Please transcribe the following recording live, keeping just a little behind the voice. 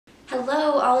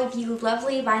Hello, all of you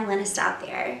lovely violinists out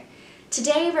there.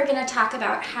 Today we're going to talk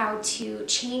about how to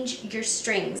change your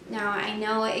strings. Now I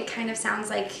know it kind of sounds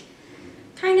like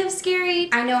kind of scary.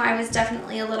 I know I was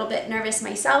definitely a little bit nervous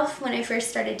myself when I first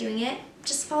started doing it.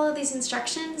 Just follow these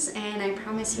instructions and I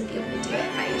promise you'll be able to do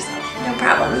it by yourself. No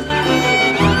problem.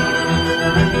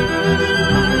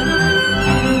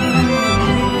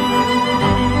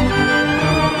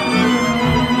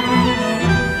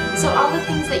 So all the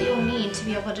things that you'll need to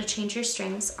be able to change your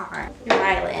strings are your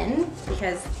violin,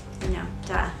 because, you know,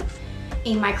 duh.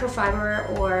 A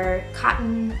microfiber or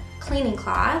cotton cleaning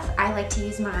cloth. I like to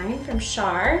use mine from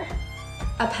Char.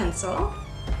 A pencil,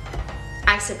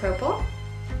 isopropyl,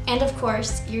 and of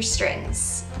course your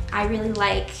strings. I really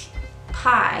like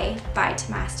PI by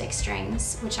Thomastik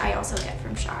strings, which I also get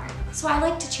from Char. So I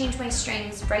like to change my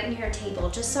strings right near a table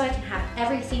just so I can have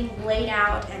everything laid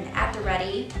out and at the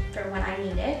ready for when I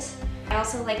need it. I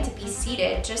also like to be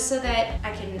seated just so that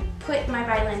I can put my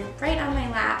violin right on my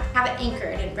lap, have it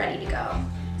anchored and ready to go.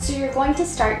 So you're going to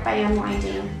start by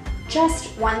unwinding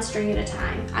just one string at a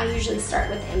time. I usually start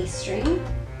with A string.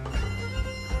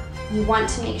 You want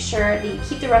to make sure that you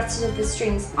keep the rest of the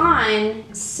strings on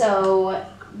so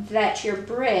that your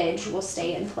bridge will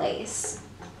stay in place.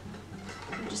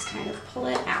 You just kind of pull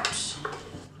it out.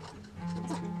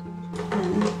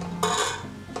 And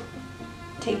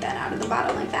take that out of the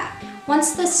bottom like that.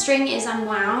 Once the string is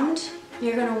unwound,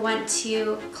 you're going to want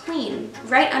to clean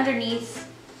right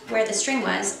underneath where the string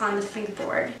was on the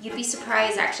fingerboard. You'd be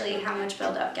surprised actually how much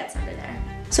buildup gets under there.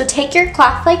 So take your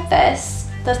cloth like this,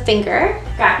 the finger,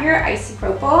 grab your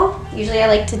isopropyl. Usually I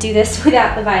like to do this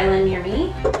without the violin near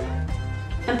me.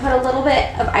 And put a little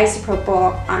bit of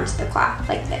isopropyl onto the cloth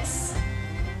like this.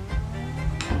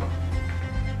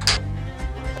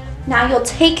 Now you'll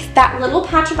take that little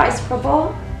patch of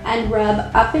isopropyl and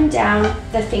rub up and down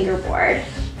the fingerboard,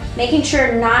 making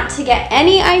sure not to get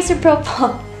any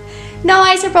isopropyl, no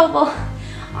isopropyl,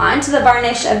 onto the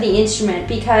varnish of the instrument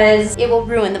because it will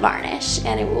ruin the varnish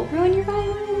and it will ruin your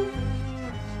violin.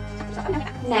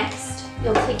 Next,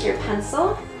 you'll take your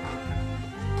pencil,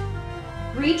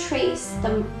 retrace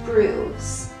the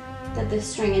grooves that the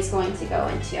string is going to go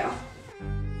into.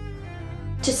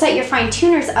 To set your fine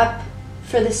tuners up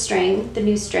for the string, the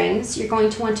new strings, you're going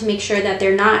to want to make sure that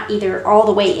they're not either all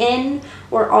the way in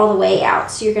or all the way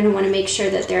out. So you're going to want to make sure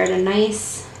that they're at a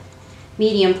nice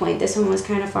medium point. This one was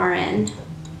kind of far in,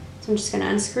 so I'm just going to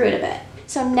unscrew it a bit.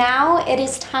 So now it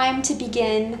is time to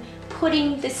begin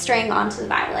putting the string onto the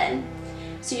violin.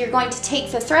 So you're going to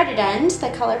take the threaded end, the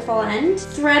colorful end,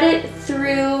 thread it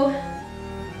through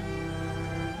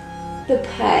the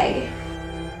peg,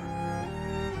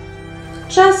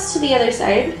 just to the other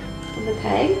side of the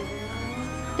peg.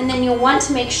 And then you'll want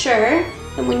to make sure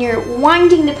that when you're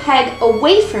winding the peg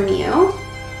away from you,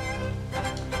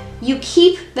 you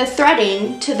keep the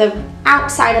threading to the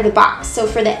outside of the box. So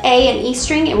for the A and E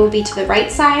string, it will be to the right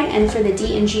side, and for the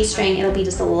D and G string, it'll be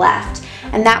to the left.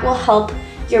 And that will help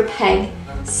your peg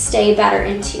stay better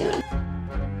in tune.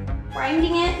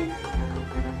 Winding it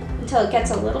until it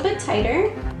gets a little bit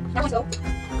tighter.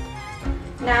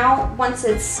 Now, once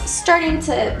it's starting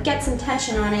to get some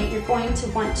tension on it, you're going to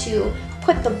want to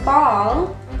put the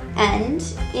ball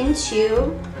end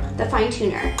into the fine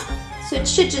tuner. So it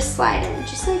should just slide in,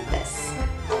 just like this.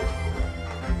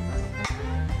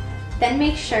 Then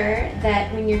make sure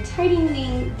that when you're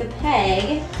tightening the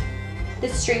peg, the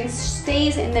string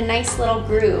stays in the nice little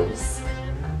grooves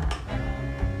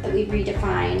that we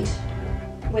redefined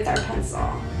with our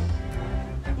pencil.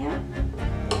 Yeah.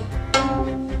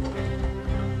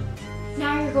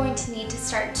 Now you're going to need to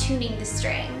start tuning the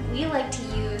string. We like to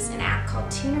use an app called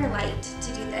Tuner Lite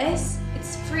to do this.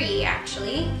 It's free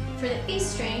actually. For the A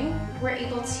string, we're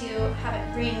able to have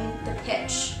it bring the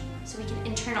pitch so we can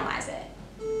internalize it.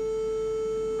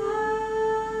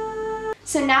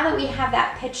 So now that we have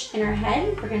that pitch in our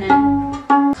head, we're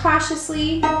gonna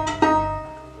cautiously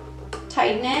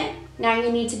tighten it. Now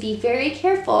you need to be very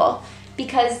careful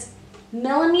because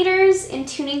millimeters in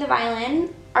tuning the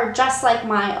violin are just like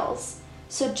miles.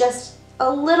 So just a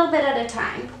little bit at a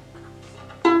time.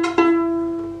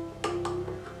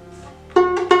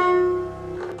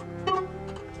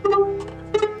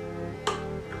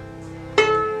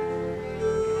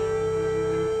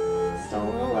 Still a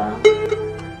little low.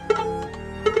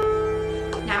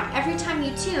 Now every time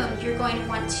you tune, you're going to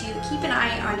want to keep an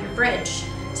eye on your bridge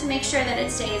to make sure that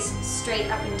it stays straight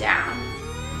up and down.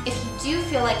 If you do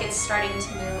feel like it's starting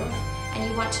to move and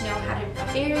you want to know how to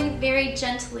very, very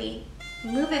gently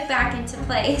move it back into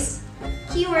place,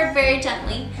 keyword very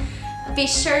gently, be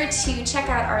sure to check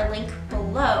out our link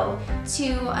below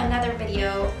to another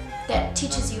video that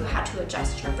teaches you how to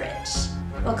adjust your bridge.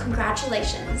 Well,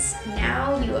 congratulations.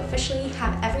 Now you officially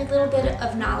have every little bit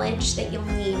of knowledge that you'll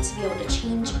need to be able to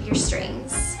change your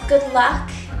strings. Good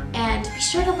luck, and be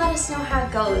sure to let us know how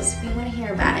it goes. We want to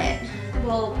hear about it.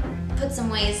 We'll put some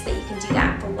ways that you can do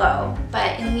that below.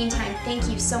 But in the meantime, thank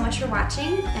you so much for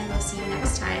watching, and we'll see you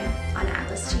next time on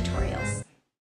ATLYS Tutorials.